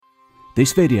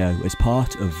This video is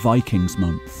part of Vikings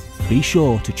Month. Be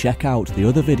sure to check out the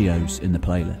other videos in the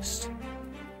playlist.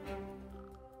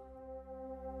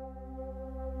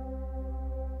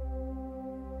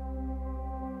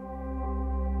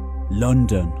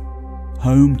 London,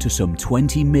 home to some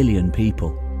 20 million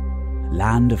people.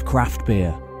 Land of craft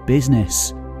beer,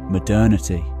 business,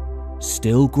 modernity,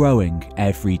 still growing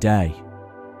every day.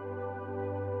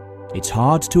 It's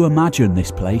hard to imagine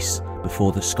this place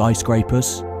before the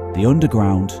skyscrapers, the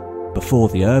underground, before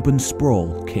the urban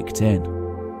sprawl kicked in.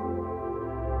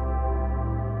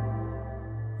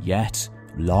 Yet,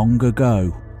 long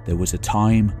ago, there was a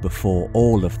time before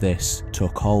all of this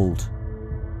took hold.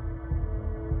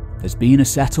 There's been a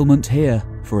settlement here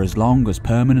for as long as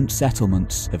permanent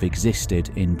settlements have existed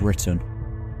in Britain.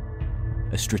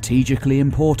 A strategically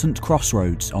important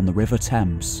crossroads on the River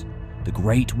Thames, the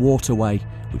great waterway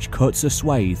which cuts a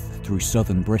swathe through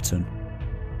southern Britain.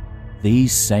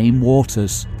 These same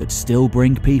waters that still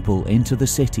bring people into the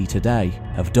city today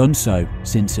have done so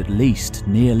since at least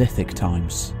Neolithic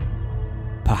times.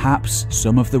 Perhaps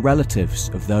some of the relatives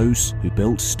of those who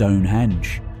built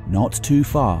Stonehenge, not too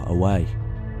far away.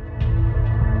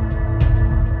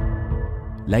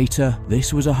 Later,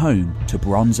 this was a home to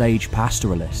Bronze Age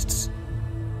pastoralists,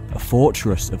 a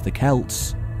fortress of the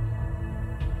Celts,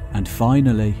 and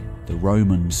finally, the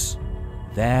Romans,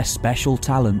 their special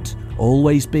talent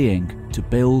always being to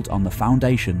build on the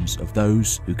foundations of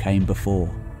those who came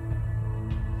before.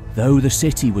 Though the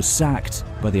city was sacked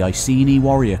by the Iceni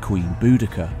warrior queen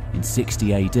Boudica in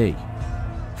 60 AD,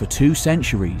 for 2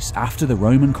 centuries after the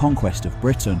Roman conquest of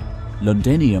Britain,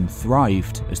 Londinium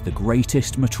thrived as the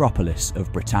greatest metropolis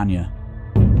of Britannia.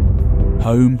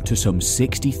 Home to some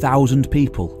 60,000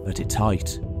 people at its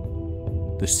height.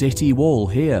 The city wall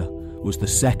here was the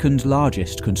second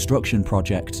largest construction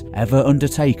project ever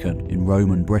undertaken in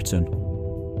Roman Britain.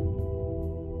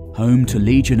 Home to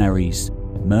legionaries,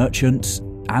 merchants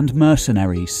and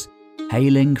mercenaries,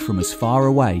 hailing from as far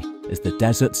away as the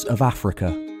deserts of Africa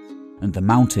and the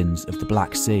mountains of the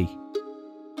Black Sea.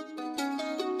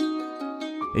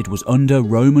 It was under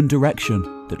Roman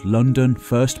direction that London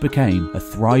first became a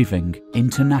thriving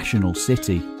international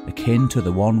city akin to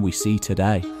the one we see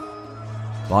today.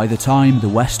 By the time the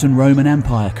Western Roman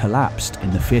Empire collapsed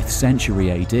in the 5th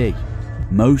century AD,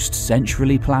 most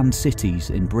centrally planned cities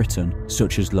in Britain,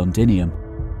 such as Londinium,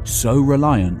 so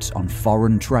reliant on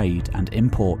foreign trade and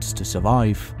imports to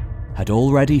survive, had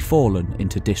already fallen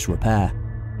into disrepair.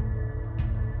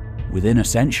 Within a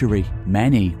century,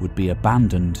 many would be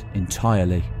abandoned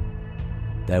entirely.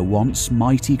 Their once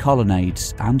mighty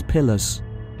colonnades and pillars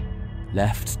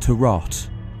left to rot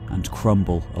and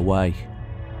crumble away.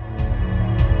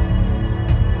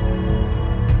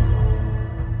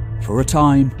 For a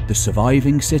time, the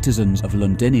surviving citizens of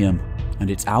Londinium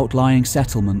and its outlying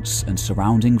settlements and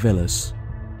surrounding villas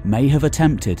may have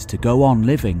attempted to go on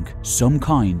living some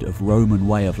kind of Roman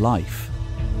way of life.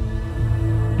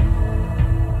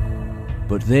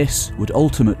 But this would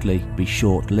ultimately be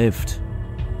short-lived,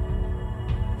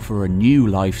 for a new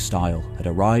lifestyle had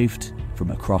arrived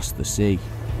from across the sea.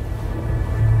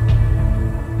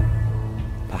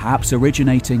 Perhaps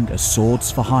originating as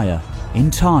swords for hire, in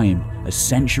time, as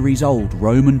centuries-old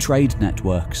Roman trade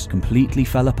networks completely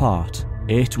fell apart,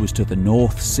 it was to the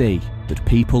North Sea that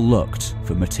people looked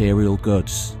for material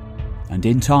goods, and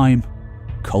in time,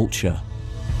 culture.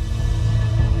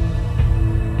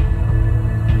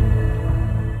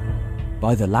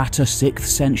 By the latter 6th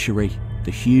century,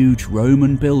 the huge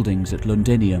Roman buildings at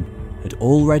Londinium had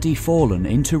already fallen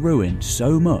into ruin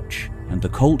so much, and the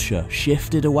culture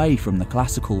shifted away from the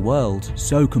classical world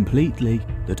so completely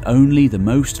that only the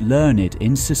most learned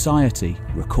in society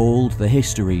recalled the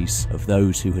histories of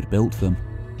those who had built them.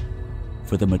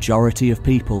 For the majority of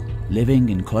people living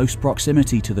in close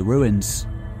proximity to the ruins,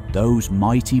 those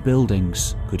mighty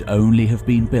buildings could only have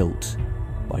been built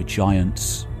by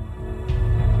giants.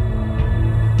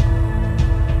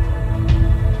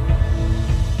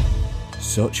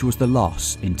 Such was the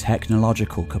loss in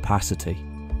technological capacity.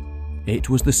 It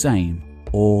was the same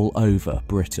all over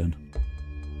Britain.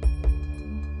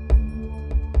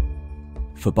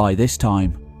 For by this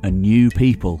time, a new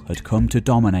people had come to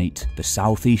dominate the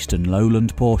southeastern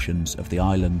lowland portions of the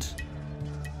island.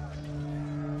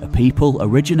 A people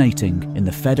originating in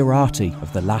the federati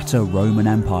of the latter Roman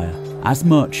Empire, as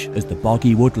much as the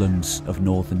boggy woodlands of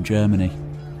northern Germany.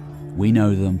 We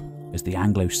know them as the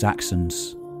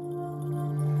Anglo-Saxons.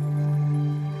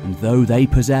 And though they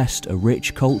possessed a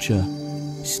rich culture,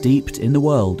 steeped in the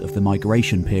world of the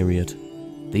migration period,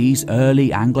 these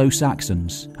early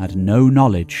Anglo-Saxons had no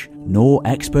knowledge nor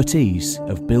expertise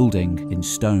of building in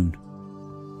stone.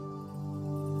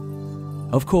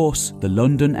 Of course, the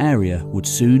London area would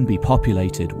soon be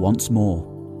populated once more.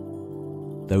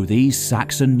 Though these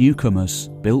Saxon newcomers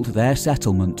built their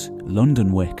settlement,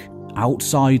 Londonwick,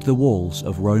 outside the walls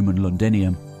of Roman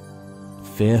Londinium,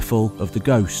 fearful of the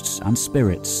ghosts and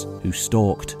spirits who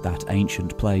stalked that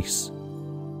ancient place.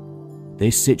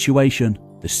 This situation,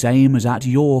 the same as at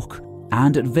York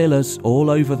and at villas all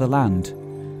over the land,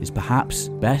 is perhaps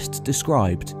best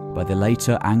described by the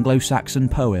later Anglo-Saxon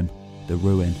poem, The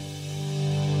Ruin.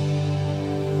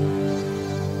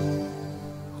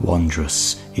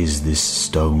 Wondrous is this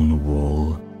stone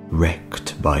wall,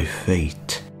 wrecked by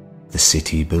fate. The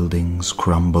city buildings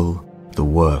crumble, the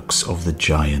works of the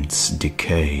giants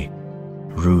decay.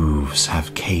 Roofs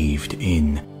have caved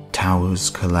in, towers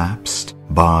collapsed,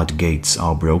 barred gates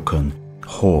are broken,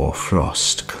 hoar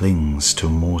frost clings to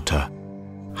mortar.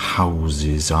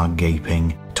 Houses are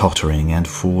gaping, tottering and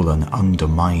fallen,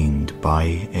 undermined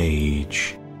by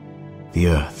age. The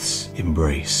earth's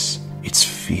embrace, its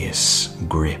fierce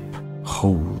grip,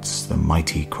 holds the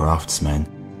mighty craftsmen.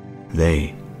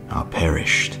 They are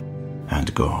perished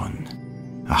and gone.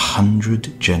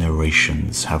 100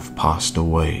 generations have passed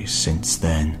away since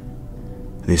then.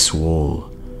 This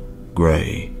wall,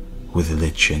 grey with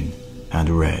lichen and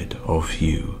red of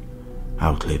hue,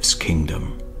 outlives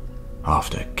kingdom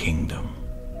after kingdom.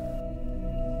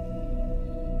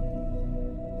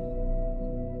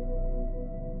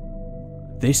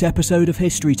 This episode of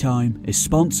History Time is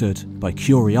sponsored by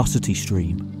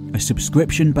CuriosityStream, a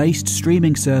subscription-based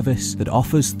streaming service that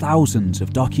offers thousands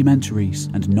of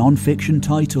documentaries and non-fiction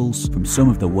titles from some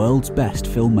of the world's best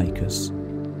filmmakers,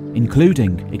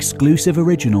 including exclusive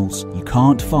originals you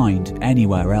can't find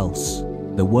anywhere else.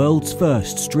 The world's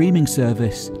first streaming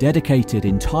service dedicated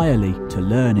entirely to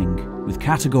learning, with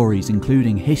categories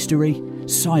including history,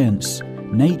 science,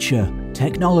 nature,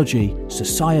 technology,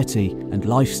 society, and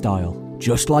lifestyle.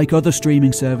 Just like other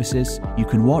streaming services, you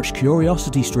can watch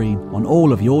CuriosityStream on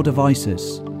all of your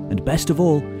devices. And best of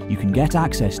all, you can get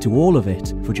access to all of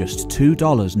it for just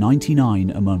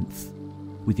 $2.99 a month.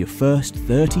 With your first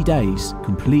 30 days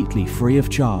completely free of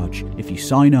charge if you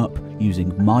sign up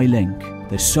using my link.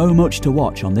 There's so much to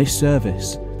watch on this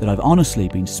service that I've honestly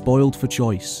been spoiled for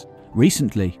choice.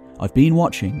 Recently, I've been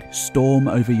watching Storm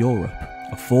over Europe,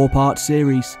 a 4-part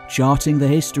series charting the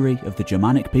history of the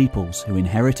Germanic peoples who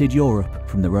inherited Europe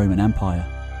from the Roman Empire,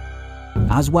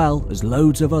 as well as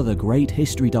loads of other great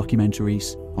history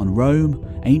documentaries on Rome,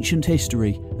 ancient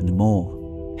history, and more.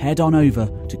 Head on over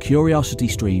to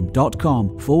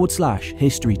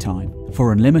curiositystream.com/historytime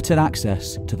for unlimited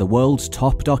access to the world's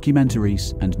top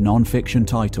documentaries and non-fiction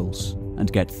titles,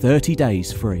 and get 30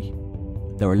 days free.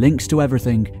 There are links to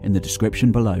everything in the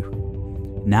description below.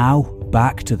 Now,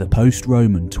 back to the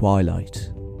post-Roman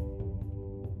twilight.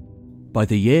 By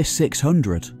the year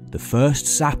 600, the first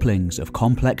saplings of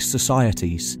complex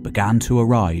societies began to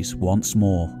arise once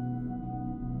more.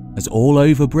 As all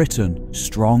over Britain,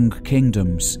 strong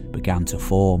kingdoms began to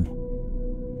form.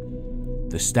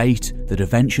 The state that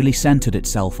eventually centred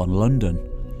itself on London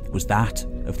was that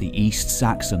of the East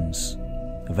Saxons,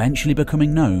 eventually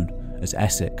becoming known as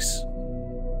Essex.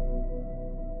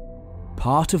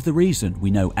 Part of the reason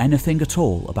we know anything at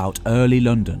all about early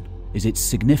London is its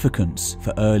significance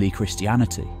for early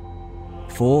Christianity.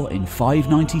 For in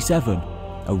 597,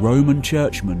 a Roman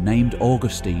churchman named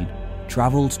Augustine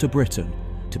travelled to Britain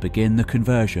to begin the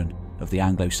conversion of the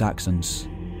Anglo-Saxons.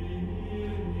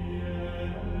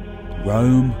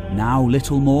 Rome, now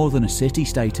little more than a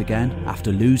city-state again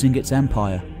after losing its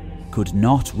empire, could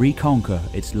not reconquer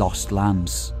its lost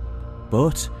lands,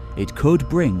 but it could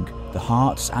bring the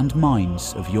hearts and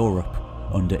minds of Europe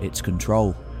under its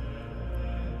control.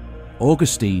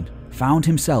 Augustine found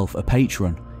himself a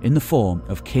patron in the form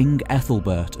of King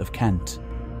Ethelbert of Kent,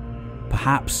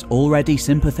 perhaps already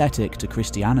sympathetic to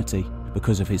Christianity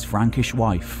because of his Frankish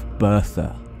wife,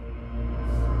 Bertha.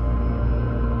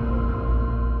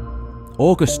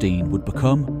 Augustine would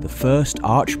become the first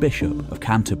Archbishop of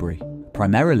Canterbury,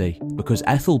 primarily because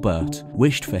Ethelbert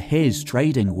wished for his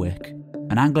trading wick,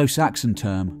 an Anglo-Saxon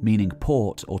term meaning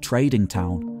port or trading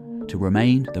town, to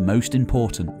remain the most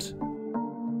important.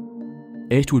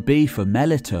 It would be for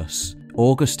Mellitus,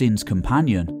 Augustine's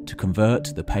companion, to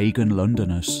convert the pagan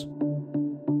Londoners.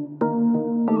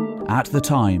 At the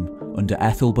time, under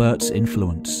Ethelbert's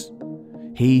influence,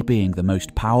 he being the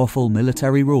most powerful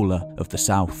military ruler of the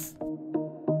south.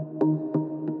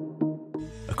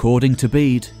 According to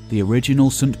Bede, the original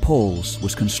St. Paul's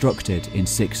was constructed in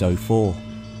 604,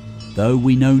 though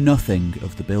we know nothing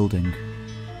of the building.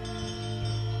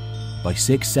 By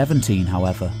 617,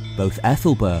 however, both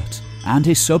Ethelbert and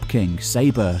his sub-king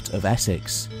Sabert of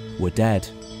Essex were dead.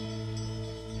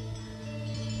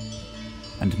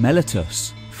 and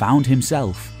Mellitus found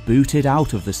himself booted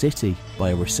out of the city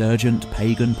by a resurgent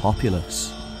pagan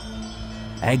populace,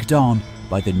 egged on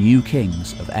by the new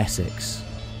kings of Essex,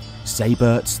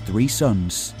 Saybert's 3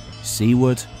 sons,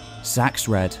 Siward,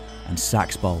 Saxred and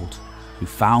Saxbold, who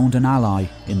found an ally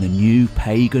in the new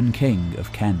pagan king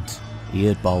of Kent,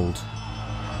 Eadbald.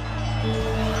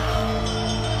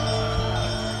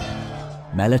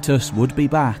 Mellitus would be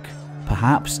back,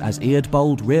 perhaps as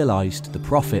Eadbald realised the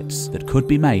profits that could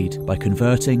be made by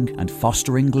converting and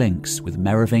fostering links with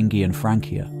Merovingian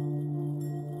Francia.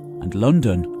 And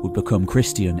London would become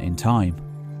Christian in time.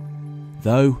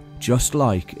 Though, just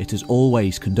like it has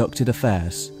always conducted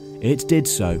affairs, it did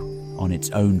so on its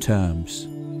own terms.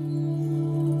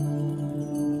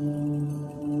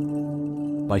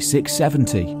 By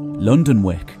 670,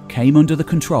 Londonwick came under the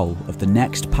control of the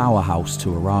next powerhouse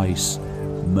to arise,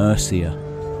 Mercia.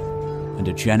 And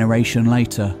a generation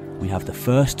later, we have the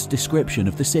first description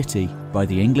of the city by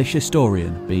the English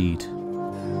historian Bede.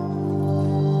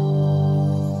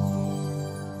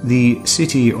 The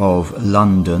city of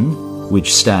London,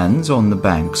 which stands on the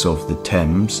banks of the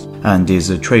Thames and is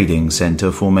a trading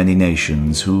centre for many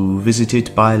nations who visit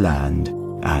it by land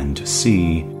and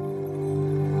sea.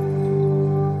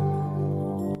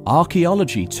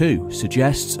 Archaeology too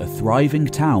suggests a thriving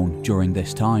town during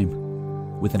this time,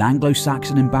 with an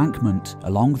Anglo-Saxon embankment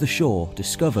along the shore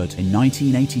discovered in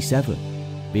 1987,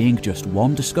 being just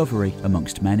one discovery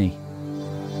amongst many.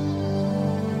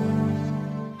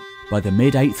 By the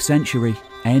mid-8th century,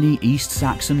 any East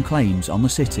Saxon claims on the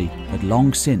city had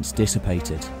long since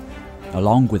dissipated,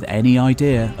 along with any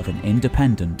idea of an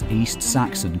independent East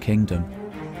Saxon kingdom.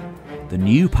 The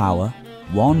new power,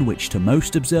 one which to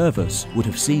most observers would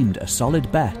have seemed a solid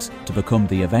bet to become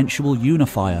the eventual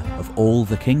unifier of all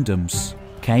the kingdoms,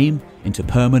 came into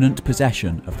permanent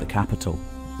possession of the capital.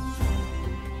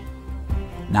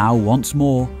 Now once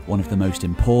more one of the most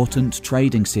important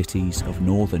trading cities of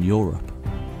Northern Europe.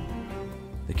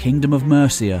 The Kingdom of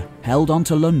Mercia held on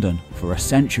to London for a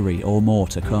century or more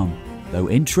to come, though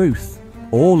in truth,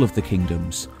 all of the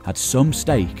kingdoms had some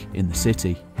stake in the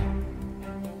city.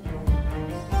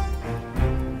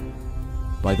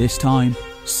 By this time,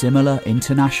 similar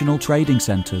international trading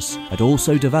centres had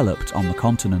also developed on the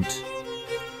continent.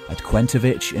 At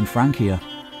Quentovich in Francia,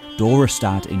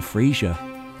 Dorestad in Frisia,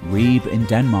 Ribe in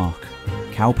Denmark,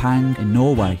 Kaupang in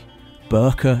Norway,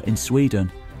 Birka in Sweden,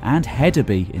 and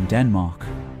Hedeby in Denmark,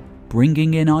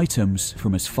 bringing in items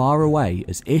from as far away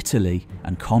as Italy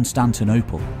and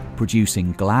Constantinople,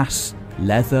 producing glass,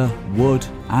 leather, wood,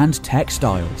 and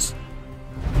textiles,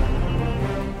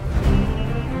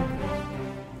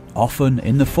 often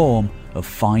in the form of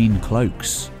fine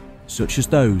cloaks, such as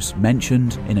those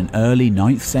mentioned in an early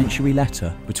 9th century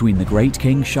letter between the great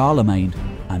King Charlemagne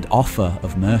and Offa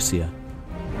of Mercia.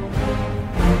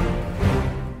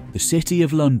 The city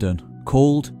of London,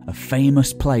 called a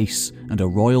famous place and a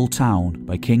royal town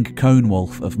by King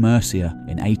Coenwulf of Mercia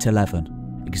in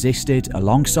 811, existed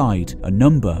alongside a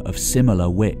number of similar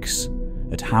wicks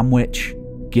at Hamwich,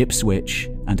 Gipswich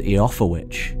and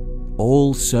Eoffawich,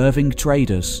 all serving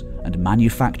traders and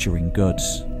manufacturing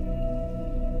goods.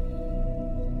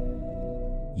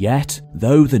 Yet,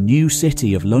 though the new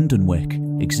city of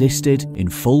Londonwick existed in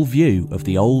full view of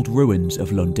the old ruins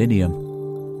of Londinium,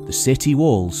 the city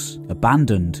walls,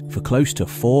 abandoned for close to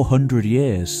 400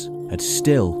 years, had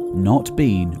still not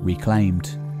been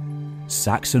reclaimed.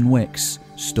 Saxon wicks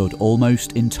stood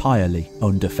almost entirely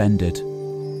undefended.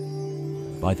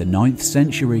 By the 9th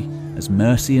century, as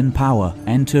Mercian power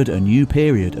entered a new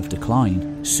period of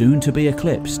decline, soon to be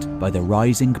eclipsed by the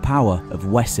rising power of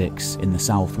Wessex in the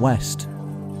southwest,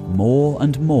 more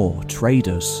and more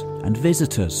traders and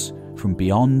visitors from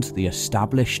beyond the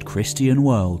established Christian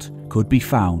world could be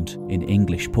found in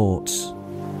English ports.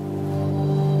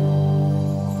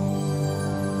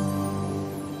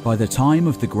 By the time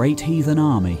of the Great Heathen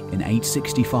Army in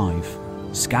 865,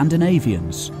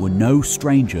 Scandinavians were no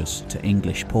strangers to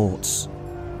English ports.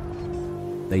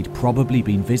 They'd probably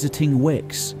been visiting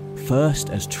wicks first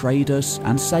as traders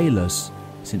and sailors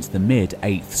since the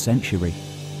mid-8th century,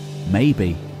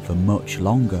 maybe for much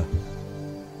longer.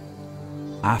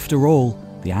 After all,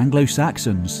 the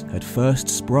Anglo-Saxons had first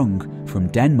sprung from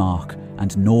Denmark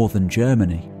and northern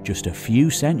Germany just a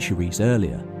few centuries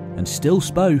earlier, and still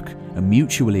spoke a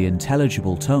mutually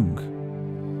intelligible tongue.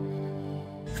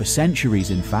 For centuries,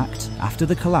 in fact, after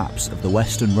the collapse of the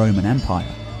Western Roman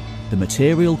Empire, the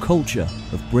material culture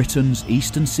of Britain's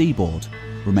eastern seaboard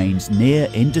remains near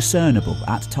indiscernible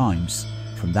at times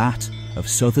from that of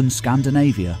southern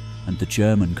Scandinavia and the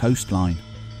German coastline.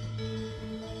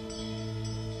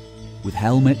 with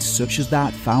helmets such as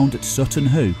that found at Sutton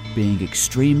Hoo being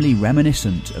extremely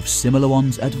reminiscent of similar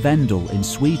ones at Vendel in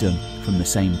Sweden from the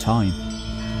same time.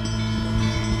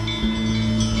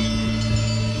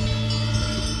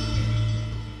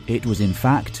 It was in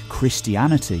fact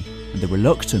Christianity and the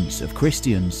reluctance of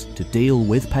Christians to deal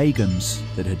with pagans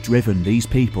that had driven these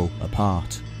people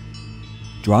apart,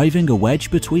 driving a wedge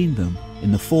between them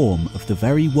in the form of the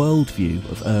very worldview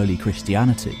of early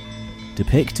Christianity,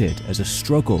 depicted as a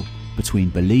struggle between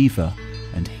believer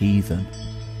and heathen.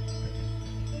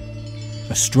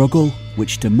 A struggle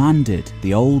which demanded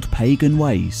the old pagan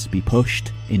ways be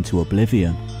pushed into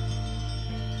oblivion.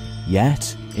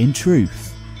 Yet, in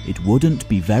truth, it wouldn't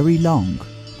be very long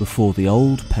before the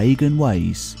old pagan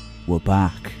ways were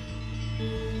back.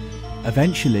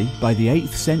 Eventually, by the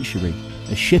 8th century,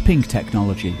 a shipping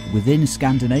technology within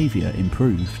Scandinavia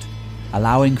improved,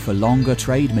 allowing for longer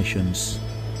trade missions,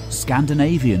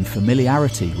 Scandinavian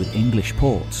familiarity with English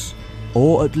ports,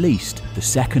 or at least the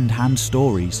second-hand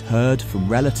stories heard from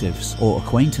relatives or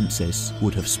acquaintances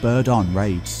would have spurred on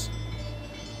raids.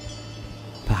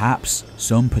 Perhaps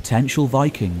some potential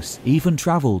Vikings even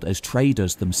travelled as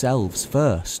traders themselves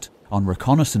first on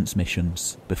reconnaissance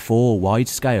missions before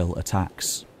wide-scale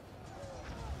attacks.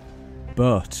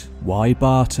 But why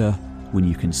barter when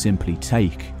you can simply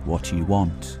take what you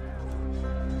want?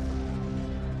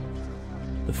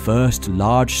 The first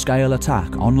large-scale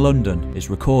attack on London is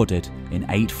recorded in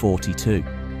 842,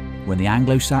 when the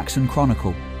Anglo-Saxon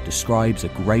Chronicle describes a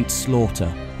great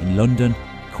slaughter in London,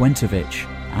 Quentovich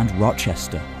and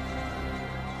Rochester.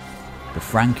 The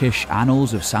Frankish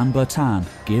Annals of Saint Bertin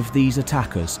give these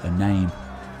attackers a name,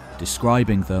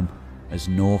 describing them as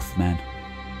Northmen.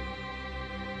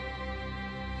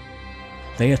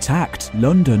 They attacked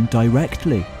London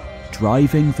directly,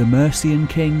 driving the Mercian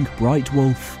king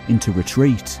Brightwulf into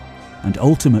retreat and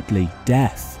ultimately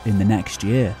death in the next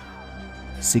year,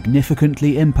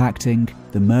 significantly impacting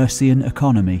the Mercian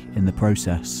economy in the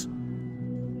process.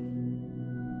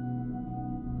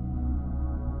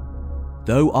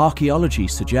 Though archaeology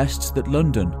suggests that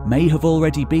London may have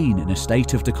already been in a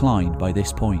state of decline by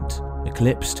this point,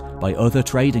 eclipsed by other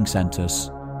trading centres,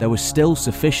 there was still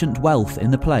sufficient wealth in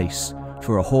the place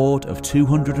for a hoard of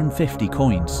 250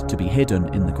 coins to be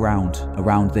hidden in the ground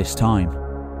around this time,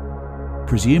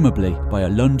 presumably by a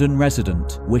London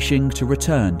resident wishing to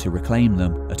return to reclaim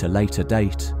them at a later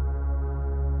date.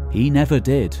 He never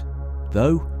did,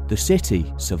 though the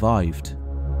city survived.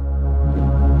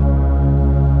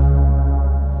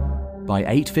 By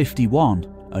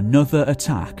 851, another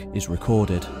attack is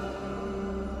recorded,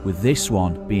 with this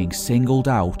one being singled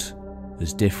out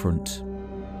as different.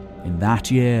 In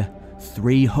that year,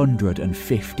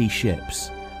 350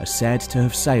 ships are said to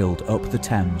have sailed up the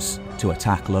Thames to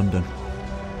attack London,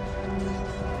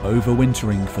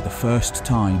 overwintering for the first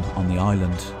time on the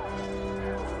island.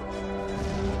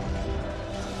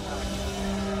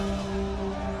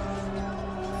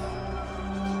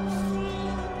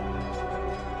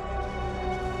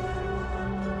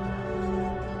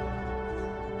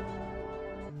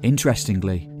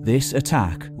 Interestingly, this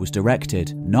attack was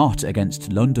directed not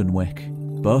against Londonwick,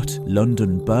 but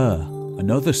London Burh,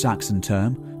 another Saxon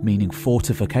term meaning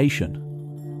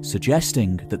fortification,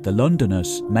 suggesting that the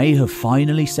Londoners may have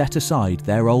finally set aside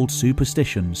their old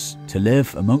superstitions to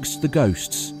live amongst the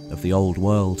ghosts of the old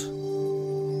world,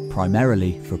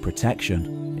 primarily for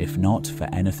protection, if not for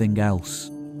anything else.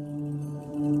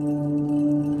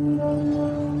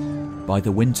 By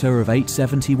the winter of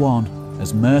 871,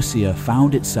 as Mercia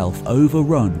found itself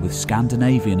overrun with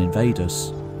Scandinavian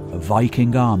invaders, a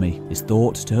Viking army is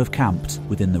thought to have camped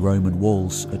within the Roman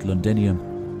walls at Londinium,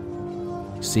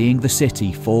 seeing the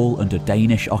city fall under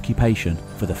Danish occupation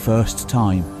for the first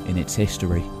time in its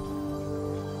history.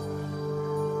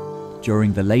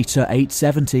 During the later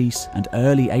 870s and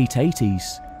early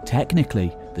 880s,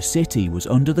 technically the city was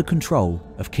under the control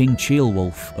of King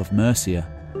Ceolwulf of Mercia,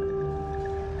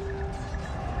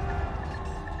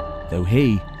 though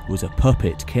he was a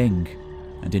puppet king,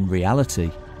 and in reality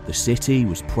the city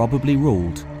was probably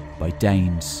ruled by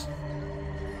Danes.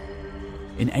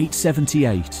 In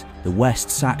 878, the West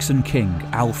Saxon king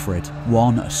Alfred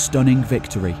won a stunning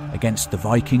victory against the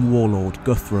Viking warlord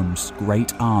Guthrum's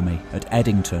great army at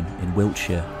Eddington in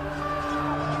Wiltshire,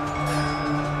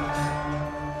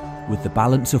 with the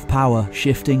balance of power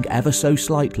shifting ever so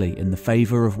slightly in the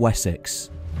favour of Wessex.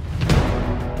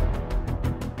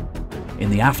 In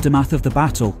the aftermath of the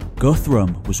battle,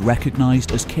 Guthrum was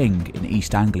recognised as king in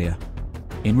East Anglia,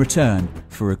 in return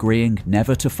for agreeing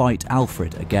never to fight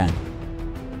Alfred again.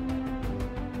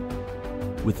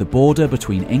 With the border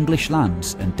between English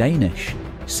lands and Danish,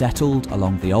 settled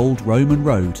along the old Roman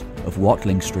road of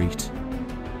Watling Street.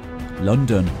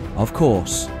 London, of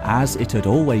course, as it had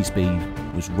always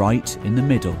been, was right in the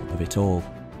middle of it all.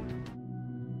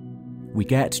 We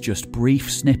get just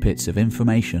brief snippets of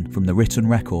information from the written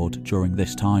record during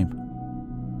this time,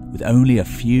 with only a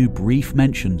few brief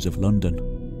mentions of London.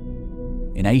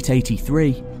 In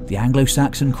 883, the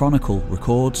Anglo-Saxon Chronicle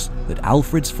records that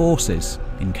Alfred's forces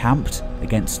encamped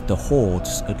against the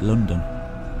hordes at London,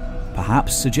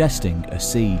 perhaps suggesting a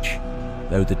siege,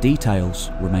 though the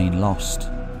details remain lost.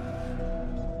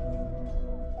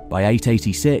 By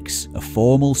 886, a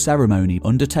formal ceremony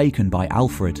undertaken by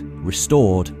Alfred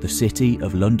restored the city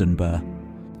of Londonburh,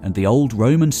 and the old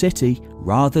Roman city,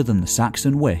 rather than the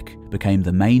Saxon Wick, became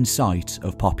the main site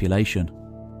of population.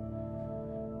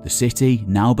 The city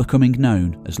now becoming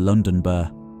known as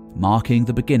Londonburh, marking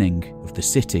the beginning of the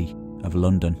City of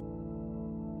London.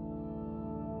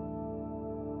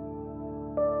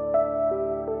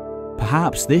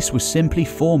 Perhaps this was simply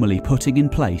formally putting in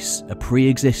place a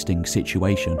pre-existing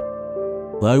situation,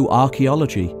 though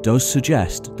archaeology does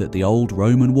suggest that the old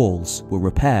Roman walls were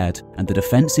repaired and the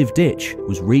defensive ditch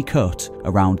was recut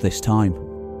around this time.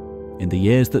 In the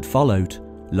years that followed,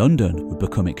 London would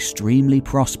become extremely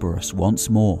prosperous once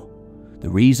more. The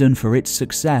reason for its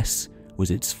success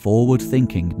was its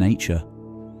forward-thinking nature.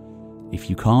 If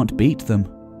you can't beat them,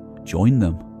 join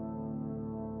them.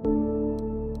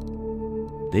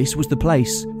 This was the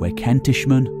place where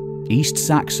Kentishmen, East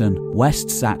Saxon, West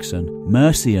Saxon,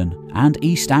 Mercian and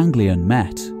East Anglian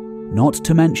met, not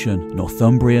to mention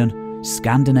Northumbrian,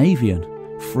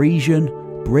 Scandinavian, Frisian,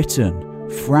 Briton,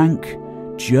 Frank,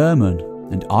 German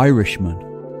and Irishman,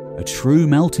 a true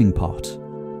melting pot.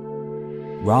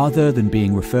 Rather than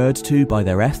being referred to by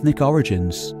their ethnic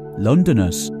origins,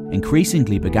 Londoners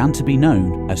increasingly began to be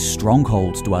known as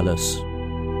stronghold dwellers.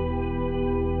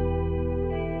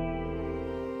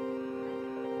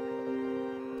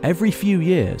 Every few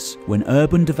years, when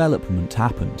urban development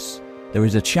happens, there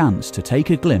is a chance to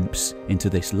take a glimpse into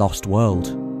this lost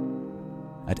world.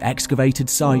 At excavated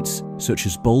sites such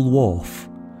as Bull Wharf,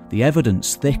 the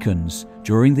evidence thickens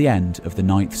during the end of the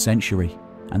 9th century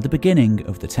and the beginning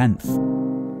of the 10th.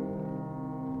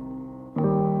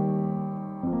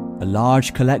 A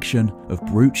large collection of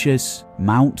brooches,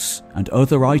 mounts and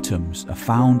other items are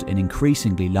found in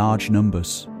increasingly large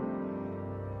numbers.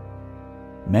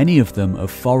 Many of them of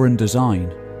foreign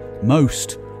design,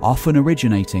 most often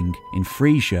originating in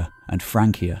Frisia and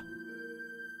Francia.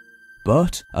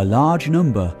 But a large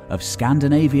number of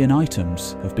Scandinavian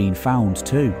items have been found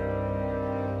too,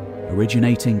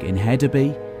 originating in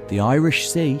Hedeby, the Irish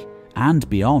Sea and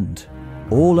beyond,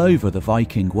 all over the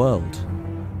Viking world.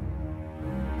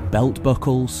 Belt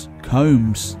buckles,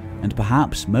 combs and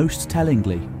perhaps most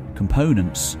tellingly,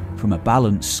 components from a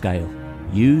balance scale,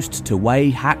 used to weigh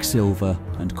hacksilver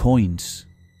and coins.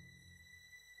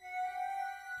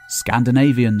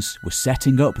 Scandinavians were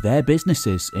setting up their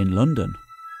businesses in London,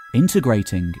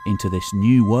 integrating into this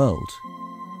new world.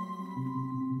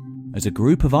 As a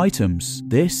group of items,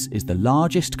 this is the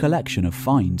largest collection of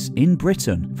finds in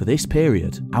Britain for this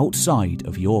period outside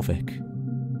of Jorvik.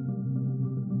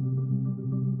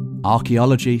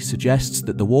 Archaeology suggests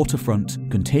that the waterfront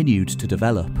continued to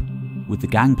develop, with the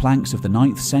gangplanks of the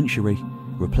 9th century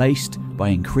replaced by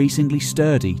increasingly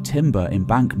sturdy timber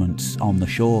embankments on the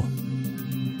shore.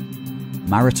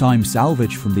 Maritime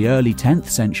salvage from the early 10th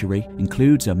century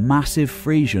includes a massive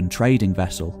Frisian trading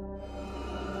vessel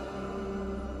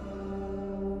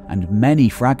and many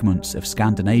fragments of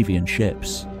Scandinavian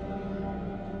ships.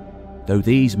 Though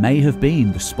these may have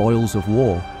been the spoils of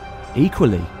war,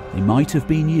 equally they might have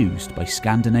been used by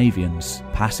Scandinavians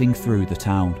passing through the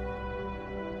town.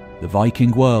 The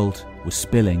Viking world was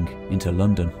spilling into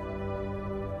London.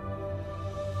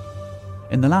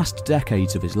 In the last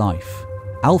decades of his life,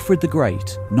 Alfred the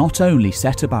Great not only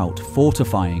set about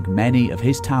fortifying many of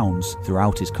his towns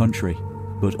throughout his country,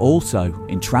 but also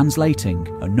in translating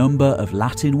a number of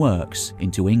Latin works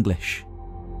into English,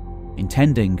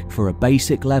 intending for a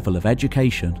basic level of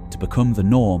education to become the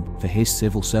norm for his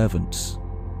civil servants.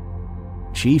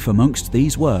 Chief amongst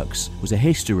these works was a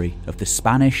history of the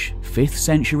Spanish 5th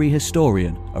century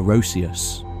historian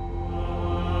Orosius.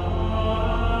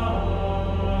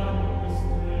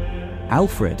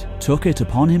 Alfred took it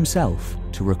upon himself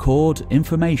to record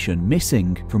information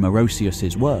missing from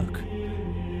Orosius's work,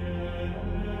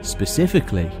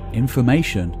 specifically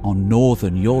information on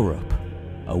Northern Europe,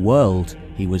 a world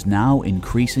he was now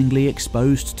increasingly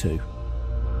exposed to.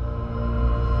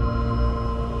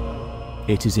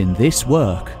 It is in this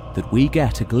work that we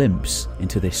get a glimpse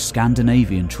into this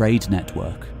Scandinavian trade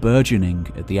network burgeoning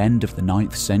at the end of the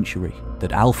 9th century,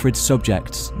 that Alfred's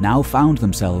subjects now found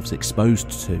themselves exposed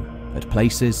to at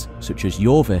places such as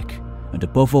Jorvik and,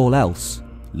 above all else,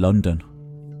 London.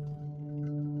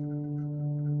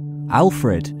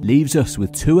 Alfred leaves us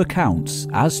with two accounts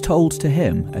as told to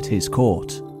him at his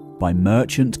court by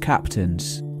merchant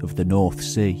captains of the North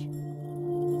Sea.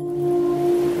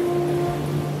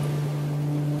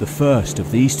 The first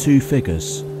of these two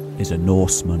figures is a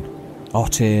Norseman,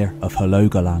 Ottir of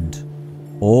Hålogaland,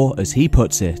 or as he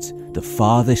puts it, the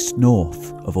farthest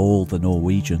north of all the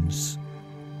Norwegians.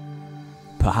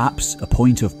 Perhaps a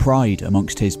point of pride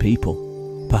amongst his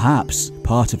people, perhaps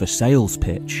part of a sales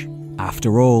pitch.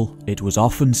 After all, it was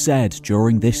often said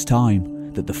during this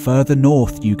time that the further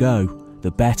north you go, the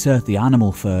better the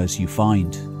animal furs you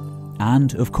find.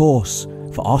 And, of course,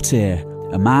 for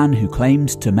Ottir, a man who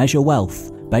claimed to measure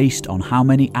wealth based on how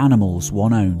many animals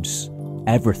one owns,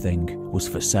 everything was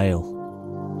for sale.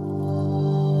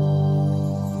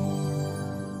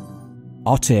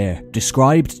 Ottir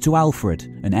described to Alfred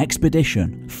an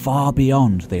expedition far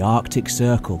beyond the Arctic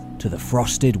Circle to the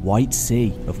frosted White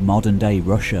Sea of modern-day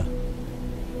Russia.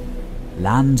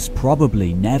 Lands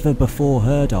probably never before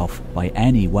heard of by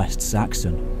any West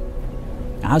Saxon,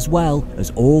 as well as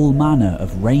all manner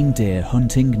of reindeer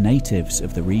hunting natives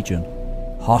of the region,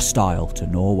 hostile to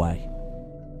Norway.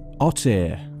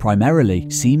 Ottir primarily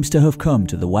seems to have come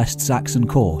to the West Saxon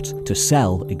court to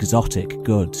sell exotic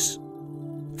goods.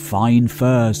 Fine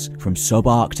furs from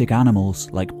subarctic animals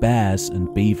like bears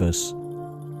and beavers,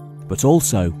 but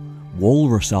also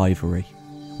walrus ivory,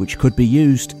 which could be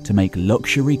used to make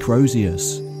luxury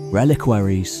croziers,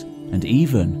 reliquaries, and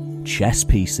even chess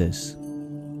pieces.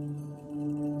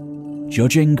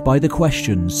 Judging by the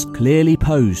questions clearly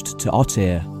posed to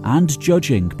Ottir, and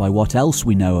judging by what else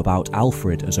we know about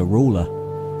Alfred as a ruler,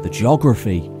 the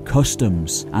geography,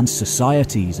 customs, and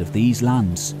societies of these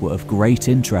lands were of great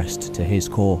interest to his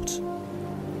court.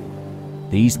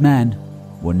 These men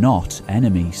were not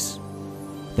enemies.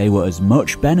 They were as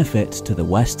much benefit to the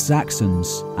West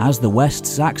Saxons as the West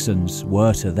Saxons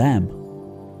were to them,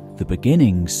 the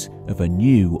beginnings of a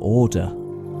new order.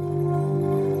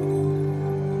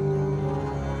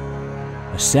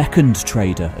 A second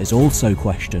trader is also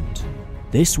questioned,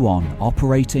 this one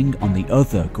operating on the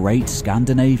other great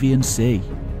Scandinavian sea,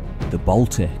 the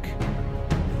Baltic,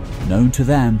 known to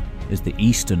them as the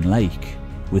Eastern Lake,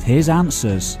 with his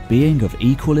answers being of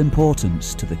equal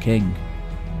importance to the king.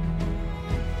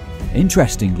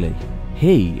 Interestingly,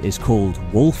 he is called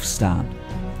Wulfstan,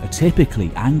 a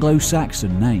typically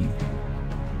Anglo-Saxon name,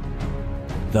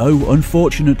 though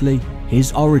unfortunately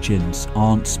his origins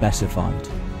aren't specified.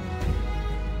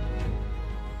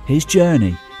 His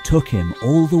journey took him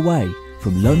all the way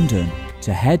from London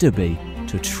to Hedeby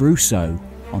to Trousseau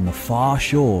on the far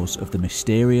shores of the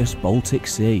mysterious Baltic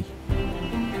Sea.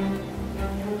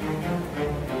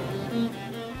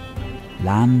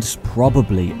 Lands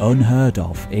probably unheard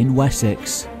of in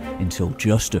Wessex until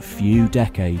just a few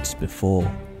decades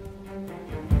before.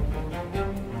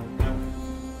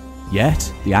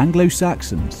 Yet the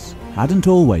Anglo-Saxons hadn't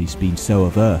always been so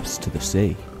averse to the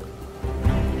sea.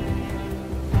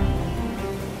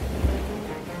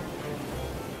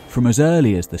 From as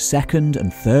early as the 2nd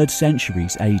and 3rd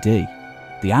centuries AD,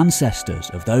 the ancestors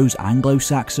of those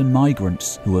Anglo-Saxon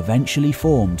migrants who eventually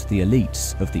formed the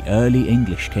elites of the early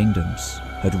English kingdoms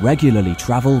had regularly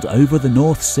travelled over the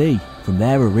North Sea from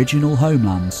their original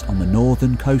homelands on the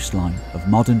northern coastline of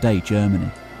modern-day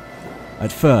Germany,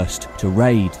 at first to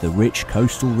raid the rich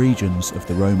coastal regions of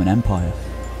the Roman Empire,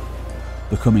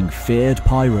 becoming feared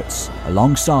pirates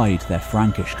alongside their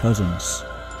Frankish cousins,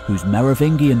 whose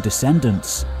Merovingian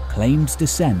descendants claimed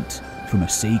descent from a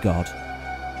sea god,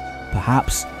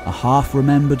 perhaps a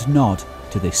half-remembered nod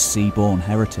to this sea-born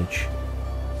heritage.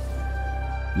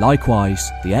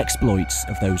 Likewise, the exploits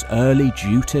of those early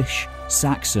Jutish,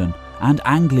 Saxon and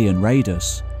Anglian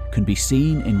raiders can be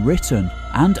seen in written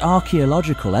and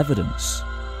archaeological evidence,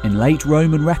 in late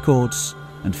Roman records,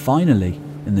 and finally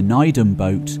in the Needham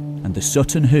boat and the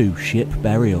Sutton Hoo ship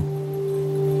burial.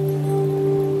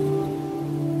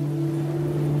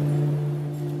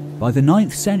 By the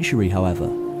 9th century, however,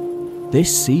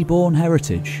 this sea-born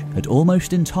heritage had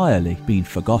almost entirely been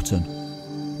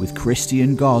forgotten, with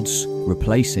Christian gods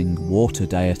replacing water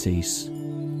deities.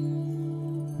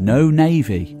 No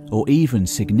navy or even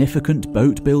significant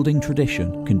boat-building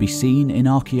tradition can be seen in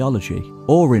archaeology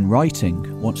or in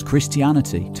writing once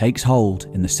Christianity takes hold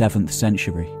in the 7th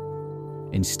century.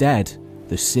 Instead,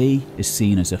 the sea is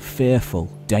seen as a fearful,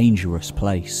 dangerous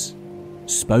place,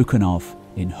 spoken of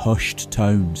in hushed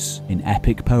tones in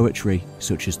epic poetry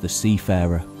such as The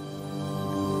Seafarer.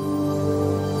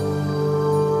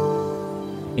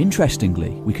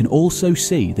 Interestingly, we can also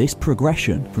see this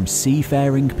progression from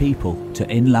seafaring people to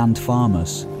inland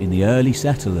farmers in the early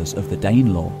settlers of the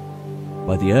Danelaw.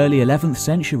 By the early 11th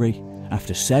century,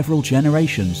 after several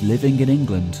generations living in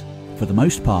England, for the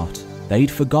most part,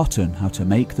 they'd forgotten how to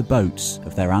make the boats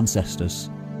of their ancestors,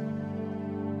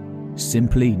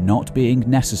 simply not being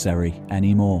necessary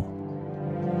anymore.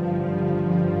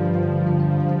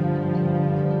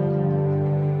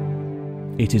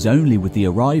 It is only with the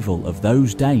arrival of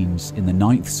those Danes in the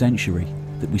 9th century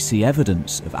that we see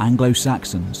evidence of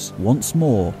Anglo-Saxons once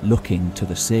more looking to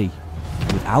the sea,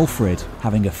 with Alfred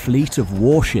having a fleet of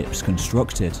warships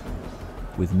constructed,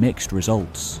 with mixed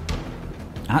results.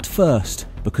 At first,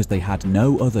 because they had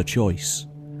no other choice,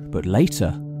 but later,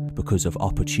 because of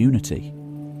opportunity.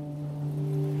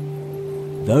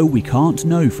 Though we can't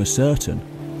know for certain,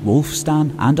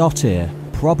 Wulfstan and Ottir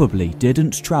probably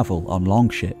didn't travel on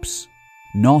longships.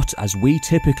 Not as we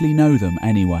typically know them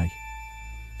anyway.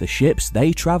 The ships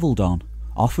they travelled on,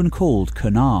 often called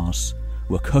canars,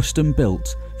 were custom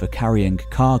built for carrying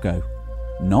cargo,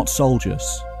 not soldiers.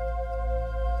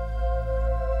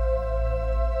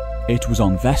 It was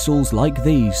on vessels like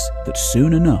these that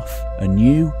soon enough a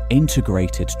new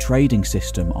integrated trading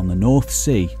system on the North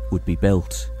Sea would be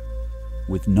built,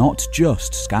 with not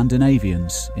just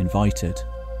Scandinavians invited.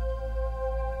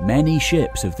 Many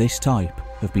ships of this type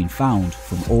have been found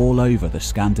from all over the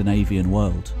Scandinavian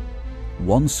world.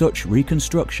 One such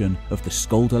reconstruction of the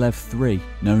Skolderev III,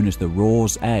 known as the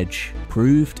Ror's Edge,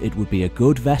 proved it would be a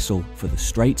good vessel for the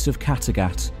Straits of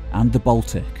Kattegat and the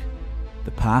Baltic,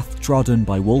 the path trodden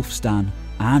by Wulfstan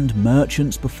and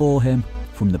merchants before him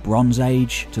from the Bronze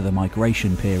Age to the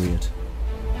Migration period.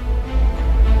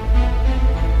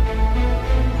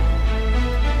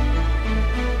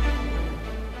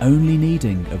 Only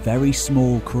needing a very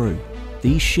small crew,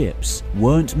 these ships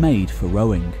weren't made for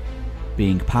rowing,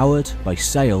 being powered by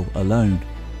sail alone,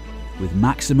 with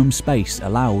maximum space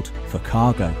allowed for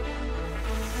cargo.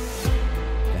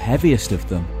 The heaviest of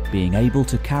them being able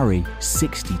to carry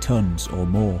 60 tons or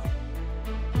more.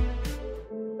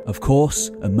 Of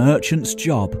course, a merchant's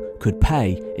job could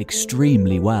pay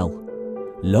extremely well.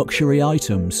 Luxury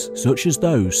items such as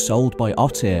those sold by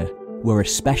Ottir were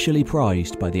especially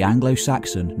prized by the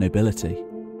Anglo-Saxon nobility.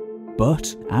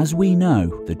 But, as we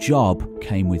know, the job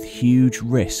came with huge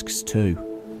risks too,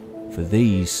 for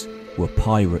these were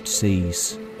pirate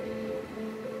seas.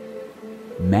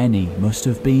 Many must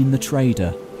have been the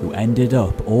trader who ended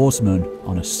up oarsman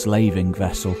on a slaving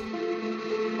vessel.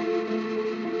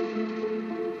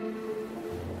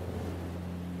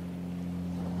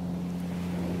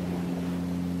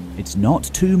 It's not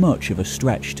too much of a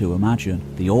stretch to imagine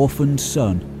the orphaned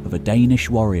son of a Danish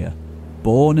warrior,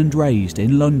 born and raised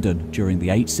in London during the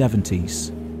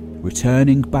 870s,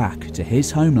 returning back to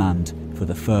his homeland for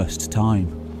the first time,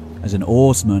 as an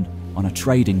oarsman on a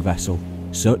trading vessel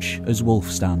such as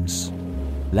Wulfstan's.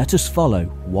 Let us follow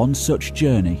one such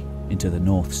journey into the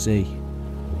North Sea.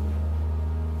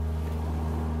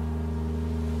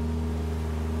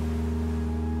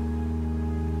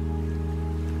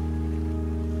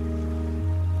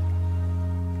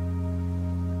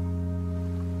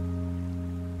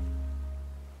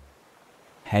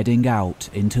 Heading out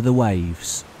into the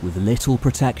waves with little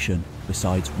protection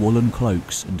besides woolen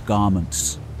cloaks and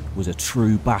garments was a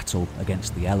true battle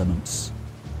against the elements.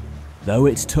 Though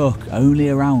it took only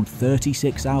around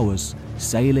 36 hours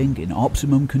sailing in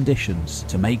optimum conditions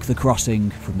to make the crossing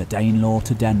from the Danelaw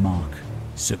to Denmark,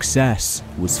 success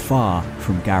was far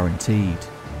from guaranteed,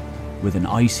 with an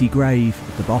icy grave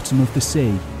at the bottom of the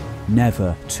sea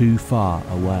never too far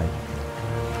away.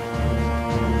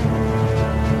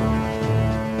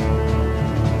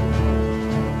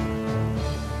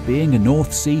 Being a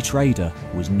North Sea trader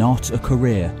was not a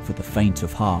career for the faint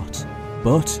of heart,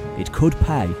 but it could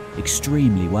pay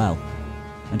extremely well,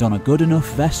 and on a good enough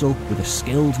vessel with a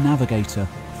skilled navigator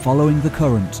following the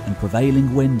current and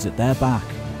prevailing winds at their back,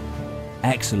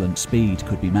 excellent speed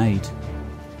could be made.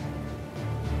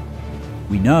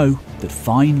 We know that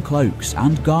fine cloaks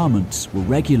and garments were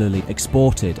regularly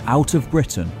exported out of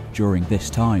Britain during this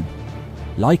time,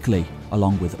 likely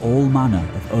along with all manner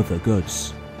of other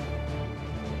goods.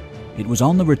 It was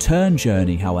on the return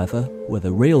journey, however, where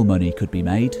the real money could be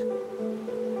made.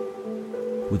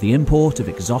 With the import of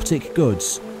exotic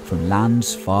goods from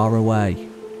lands far away.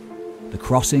 The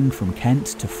crossing from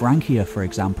Kent to Francia, for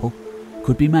example,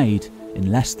 could be made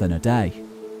in less than a day.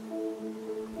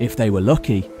 If they were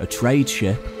lucky, a trade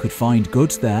ship could find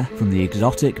goods there from the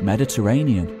exotic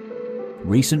Mediterranean,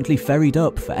 recently ferried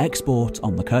up for export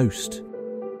on the coast.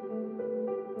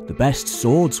 The best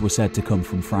swords were said to come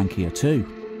from Francia too,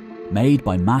 made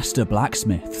by master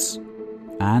blacksmiths,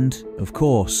 and, of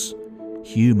course,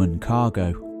 human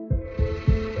cargo.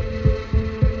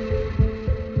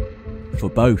 For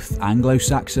both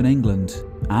Anglo-Saxon England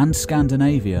and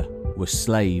Scandinavia were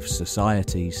slave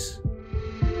societies.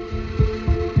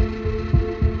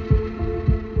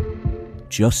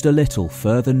 Just a little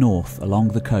further north along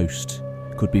the coast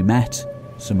could be met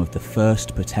some of the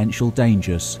first potential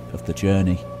dangers of the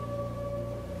journey.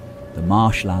 The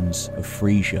marshlands of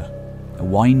Frisia, a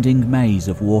winding maze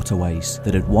of waterways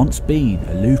that had once been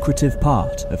a lucrative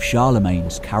part of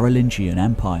Charlemagne's Carolingian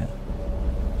Empire.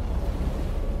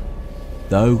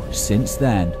 Though, since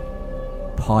then,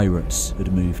 pirates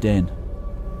had moved in.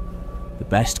 The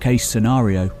best case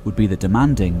scenario would be the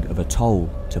demanding of a toll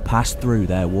to pass through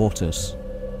their waters,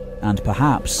 and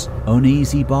perhaps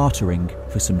uneasy bartering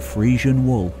for some Frisian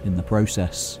wool in the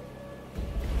process.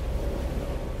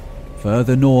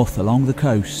 Further north along the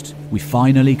coast, we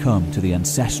finally come to the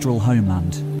ancestral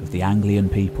homeland of the Anglian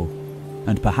people,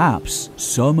 and perhaps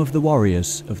some of the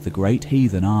warriors of the great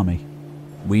heathen army.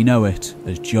 We know it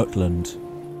as Jutland.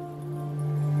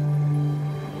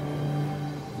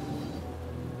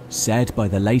 Said by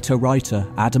the later writer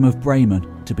Adam of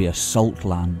Bremen to be a salt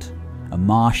land, a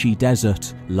marshy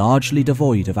desert largely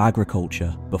devoid of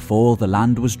agriculture before the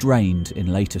land was drained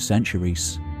in later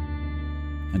centuries.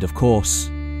 And of course,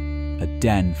 a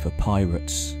den for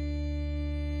pirates.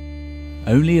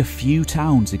 Only a few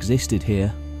towns existed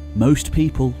here, most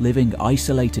people living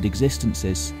isolated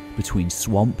existences between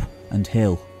swamp and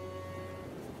hill.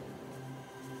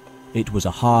 It was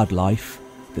a hard life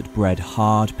that bred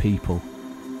hard people.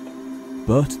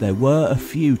 But there were a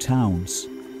few towns,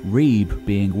 Ribe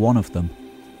being one of them,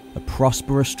 a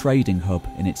prosperous trading hub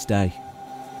in its day.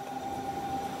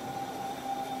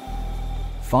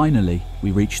 Finally,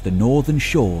 we reached the northern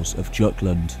shores of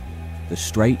Jutland, the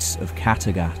Straits of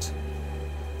Kattegat,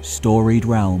 storied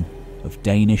realm of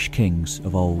Danish kings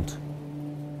of old,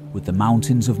 with the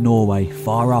mountains of Norway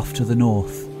far off to the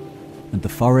north, and the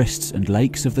forests and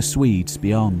lakes of the Swedes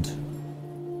beyond.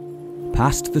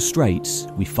 Past the straits,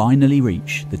 we finally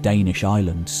reach the Danish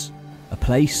islands, a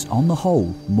place on the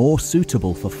whole more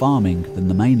suitable for farming than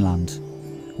the mainland,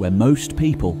 where most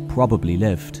people probably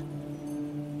lived.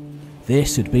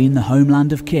 This had been the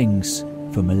homeland of kings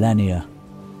for millennia,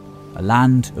 a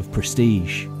land of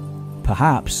prestige,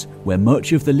 perhaps where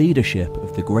much of the leadership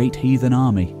of the great heathen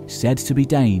army, said to be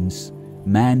Danes,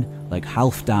 men like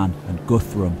Halfdan and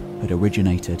Guthrum, had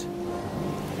originated.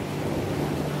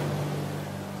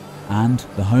 And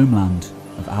the homeland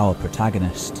of our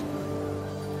protagonist.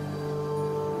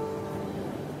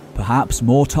 Perhaps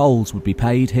more tolls would be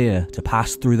paid here to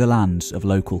pass through the lands of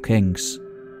local kings,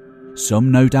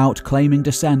 some no doubt claiming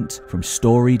descent from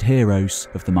storied heroes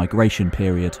of the migration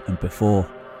period and before.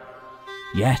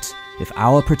 Yet, if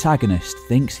our protagonist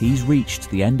thinks he's reached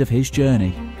the end of his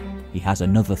journey, he has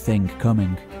another thing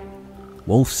coming.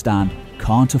 Wulfstan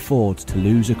can't afford to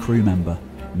lose a crew member,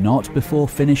 not before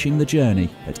finishing the journey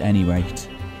at any rate.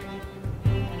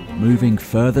 Moving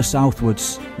further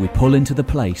southwards, we pull into the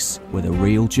place where the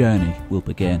real journey will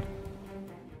begin.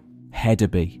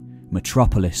 Hedeby,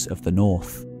 metropolis of the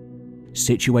north.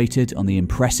 Situated on the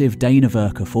impressive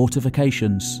Danevirke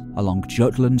fortifications along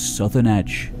Jutland's southern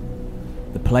edge.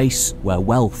 The place where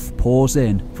wealth pours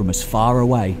in from as far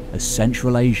away as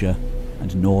Central Asia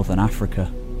and Northern Africa.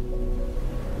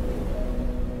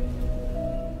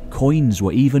 Coins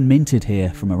were even minted here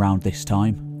from around this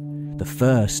time, the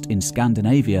first in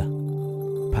Scandinavia,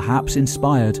 perhaps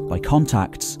inspired by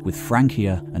contacts with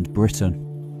Francia and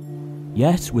Britain.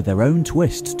 Yet with their own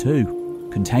twist too,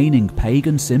 containing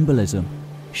pagan symbolism,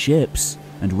 ships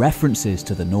and references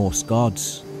to the Norse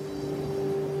gods.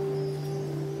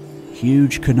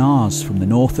 Huge canals from the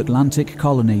North Atlantic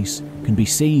colonies can be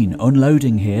seen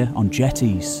unloading here on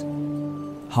jetties.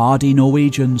 Hardy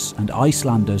Norwegians and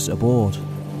Icelanders aboard,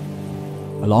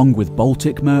 along with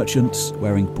Baltic merchants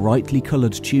wearing brightly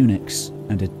coloured tunics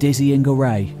and a dizzying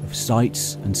array of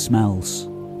sights and smells.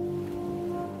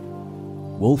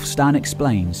 Wulfstan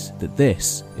explains that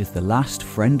this is the last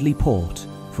friendly port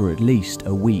for at least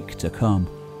a week to come.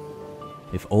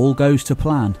 If all goes to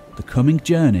plan, the coming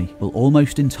journey will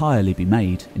almost entirely be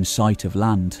made in sight of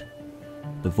land.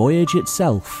 The voyage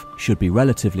itself should be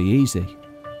relatively easy,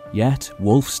 yet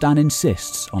Wulfstan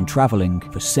insists on travelling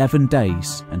for 7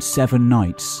 days and 7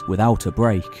 nights without a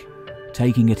break,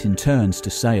 taking it in turns to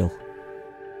sail.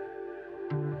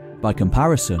 By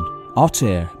comparison,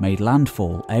 Ottir made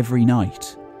landfall every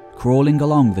night, crawling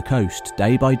along the coast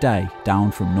day by day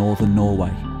down from northern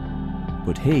Norway.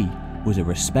 But he was a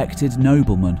respected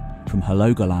nobleman from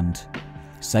Hålogaland,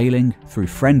 sailing through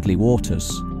friendly waters,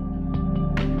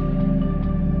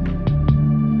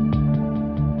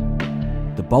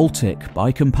 The Baltic,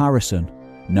 by comparison,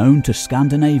 known to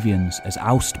Scandinavians as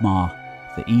Austmar,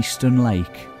 the Eastern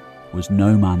Lake, was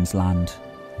no man's land,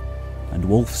 and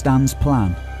Wulfstan's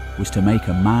plan was to make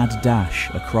a mad dash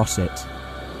across it.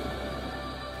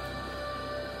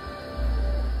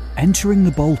 Entering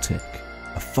the Baltic,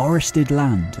 a forested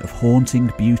land of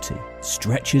haunting beauty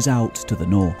stretches out to the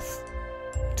north.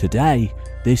 Today,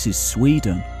 this is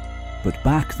Sweden, but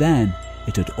back then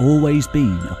it had always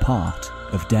been a part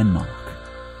of Denmark.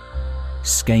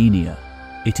 Scania.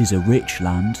 It is a rich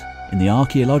land, in the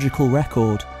archaeological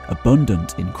record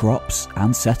abundant in crops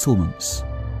and settlements.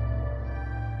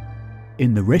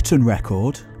 In the written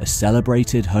record, a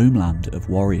celebrated homeland of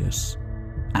warriors.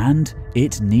 And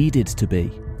it needed to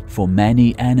be, for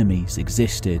many enemies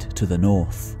existed to the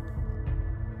north.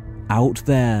 Out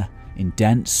there, in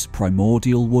dense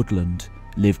primordial woodland,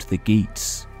 lived the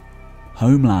Geats,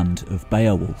 homeland of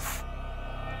Beowulf.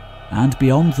 And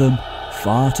beyond them,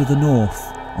 far to the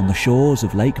north, on the shores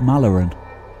of Lake Mälaren,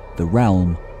 the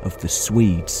realm of the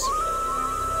Swedes.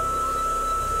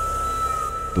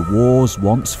 The wars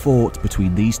once fought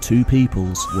between these two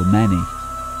peoples were many,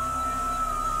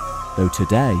 though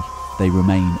today they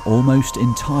remain almost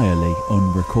entirely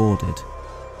unrecorded,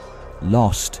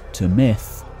 lost to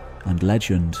myth and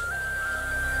legend.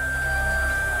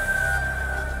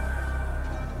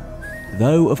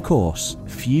 Though, of course,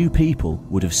 few people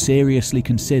would have seriously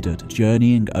considered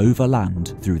journeying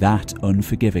overland through that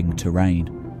unforgiving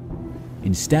terrain.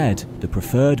 Instead, the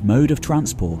preferred mode of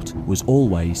transport was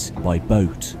always by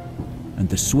boat, and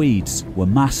the Swedes were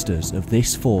masters of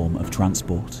this form of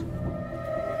transport.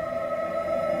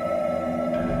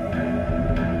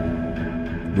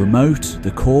 Remote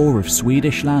the core of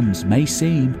Swedish lands may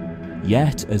seem,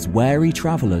 yet as wary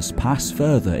travellers pass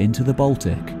further into the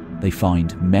Baltic, they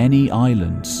find many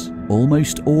islands,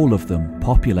 almost all of them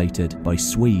populated by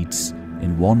Swedes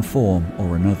in one form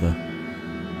or another.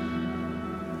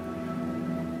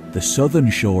 The southern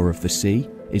shore of the sea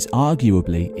is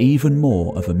arguably even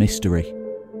more of a mystery,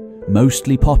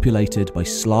 mostly populated by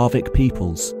Slavic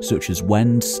peoples such as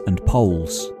Wends and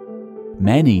Poles,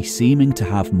 many seeming to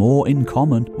have more in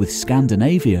common with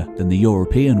Scandinavia than the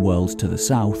European world to the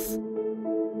south.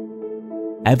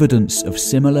 Evidence of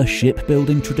similar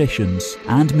shipbuilding traditions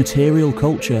and material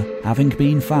culture having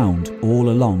been found all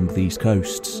along these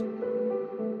coasts.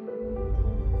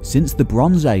 Since the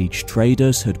Bronze Age,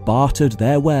 traders had bartered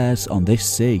their wares on this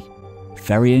sea,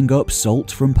 ferrying up salt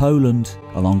from Poland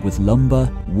along with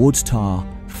lumber, wood tar,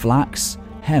 flax,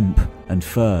 hemp and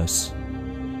furs.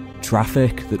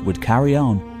 Traffic that would carry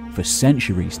on for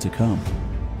centuries to come.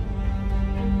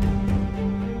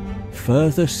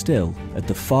 Further still, at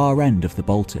the far end of the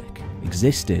Baltic,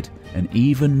 existed an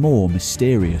even more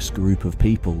mysterious group of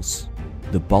peoples,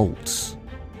 the Balts,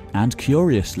 and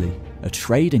curiously, a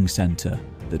trading centre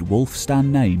that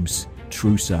Wulfstan names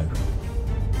Trousseau.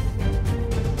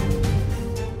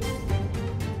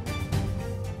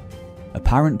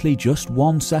 Apparently just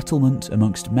one settlement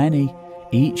amongst many,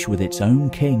 each with its own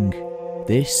king,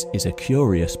 this is a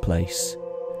curious place.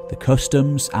 The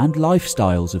customs and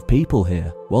lifestyles of people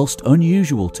here, whilst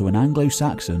unusual to an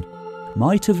Anglo-Saxon,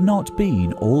 might have not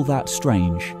been all that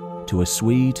strange to a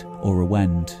Swede or a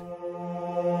Wend.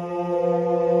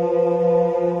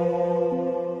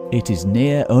 It is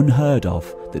near unheard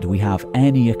of that we have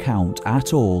any account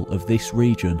at all of this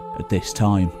region at this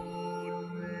time.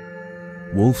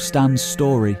 Wulfstan's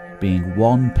story being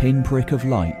one pinprick of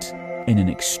light in an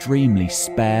extremely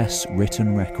sparse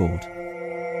written record.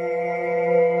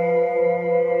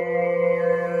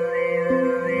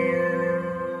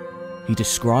 He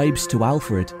describes to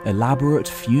Alfred elaborate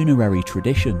funerary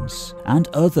traditions and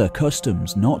other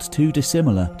customs not too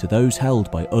dissimilar to those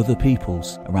held by other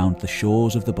peoples around the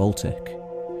shores of the Baltic,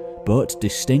 but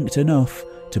distinct enough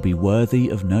to be worthy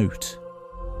of note.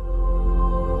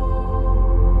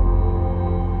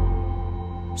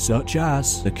 Such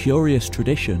as the curious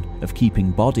tradition of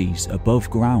keeping bodies above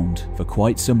ground for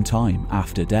quite some time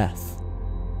after death,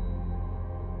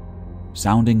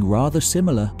 sounding rather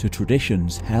similar to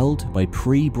traditions held by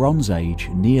pre-Bronze Age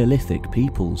Neolithic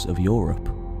peoples of Europe.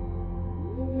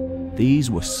 These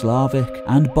were Slavic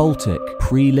and Baltic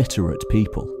pre-literate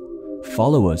people,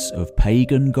 followers of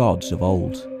pagan gods of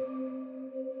old.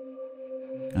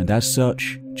 And as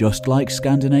such, just like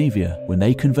Scandinavia, when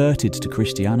they converted to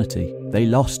Christianity, they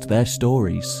lost their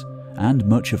stories and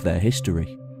much of their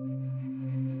history.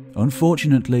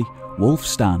 Unfortunately,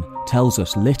 Wulfstan tells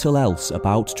us little else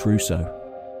about Trousseau.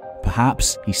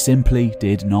 Perhaps he simply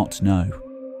did not know,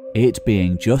 it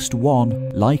being just one,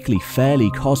 likely fairly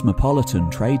cosmopolitan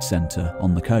trade centre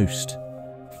on the coast,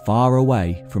 far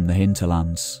away from the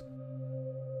hinterlands.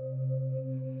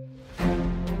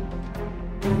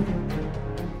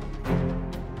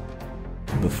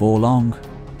 Before long,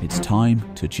 it's time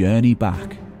to journey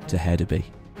back to Hedeby.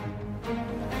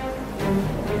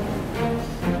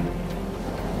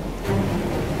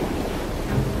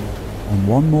 On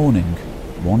one morning,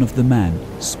 one of the men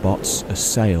spots a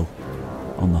sail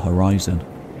on the horizon,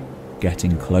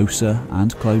 getting closer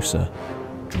and closer,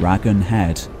 dragon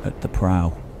head at the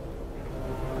prow.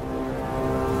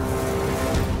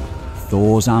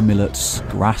 Thor's amulets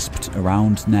grasped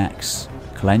around necks,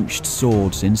 clenched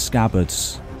swords in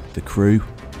scabbards, the crew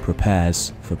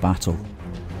prepares for battle.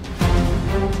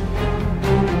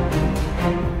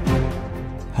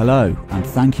 Hello and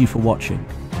thank you for watching.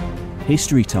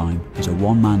 History Time is a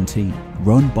one-man team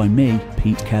run by me,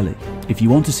 Pete Kelly. If you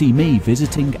want to see me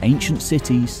visiting ancient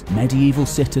cities, medieval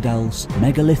citadels,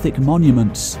 megalithic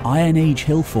monuments, Iron Age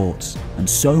hill forts, and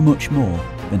so much more,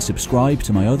 then subscribe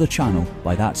to my other channel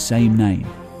by that same name.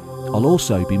 I'll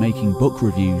also be making book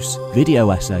reviews, video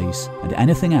essays, and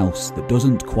anything else that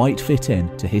doesn't quite fit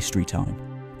in to History Time.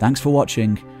 Thanks for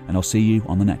watching, and I'll see you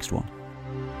on the next one.